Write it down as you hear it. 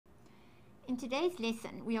In today's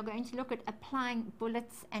lesson, we are going to look at applying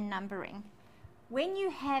bullets and numbering. When you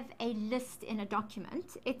have a list in a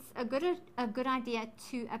document, it's a good idea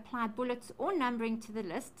to apply bullets or numbering to the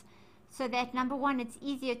list so that number one, it's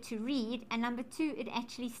easier to read, and number two, it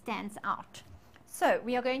actually stands out. So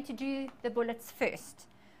we are going to do the bullets first.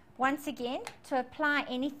 Once again, to apply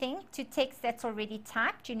anything to text that's already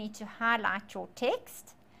typed, you need to highlight your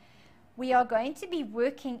text. We are going to be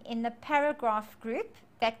working in the paragraph group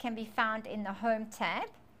that can be found in the Home tab.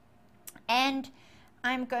 And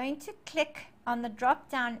I'm going to click on the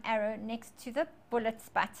drop-down arrow next to the bullets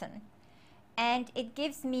button. And it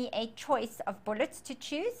gives me a choice of bullets to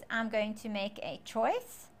choose. I'm going to make a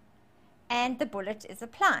choice, and the bullet is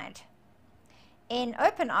applied. In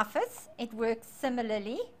OpenOffice, it works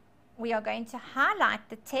similarly. We are going to highlight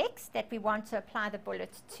the text that we want to apply the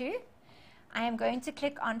bullet to. I am going to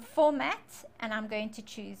click on Format, and I'm going to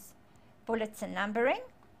choose Bullets and Numbering.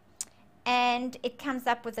 And it comes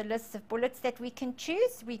up with a list of bullets that we can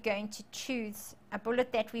choose. We're going to choose a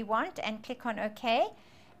bullet that we want and click on OK.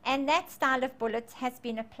 And that style of bullet has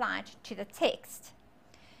been applied to the text.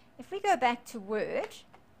 If we go back to Word,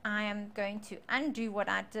 I am going to undo what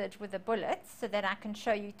I did with the bullets so that I can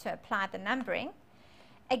show you to apply the numbering.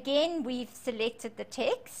 Again, we've selected the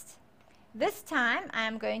text. This time, I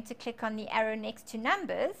am going to click on the arrow next to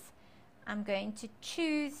numbers. I'm going to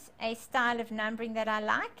choose a style of numbering that I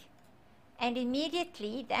like. And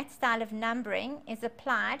immediately, that style of numbering is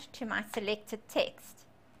applied to my selected text.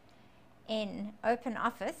 In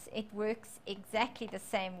OpenOffice, it works exactly the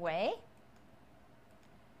same way.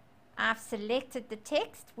 I've selected the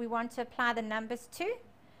text we want to apply the numbers to.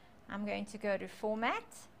 I'm going to go to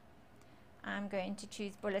Format. I'm going to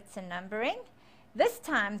choose Bullets and Numbering. This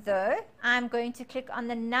time, though, I'm going to click on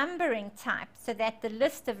the numbering type so that the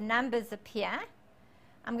list of numbers appear.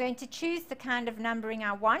 I'm going to choose the kind of numbering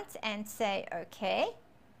I want and say OK.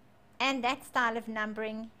 And that style of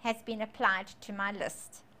numbering has been applied to my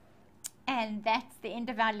list. And that's the end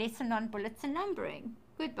of our lesson on bullets and numbering.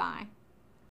 Goodbye.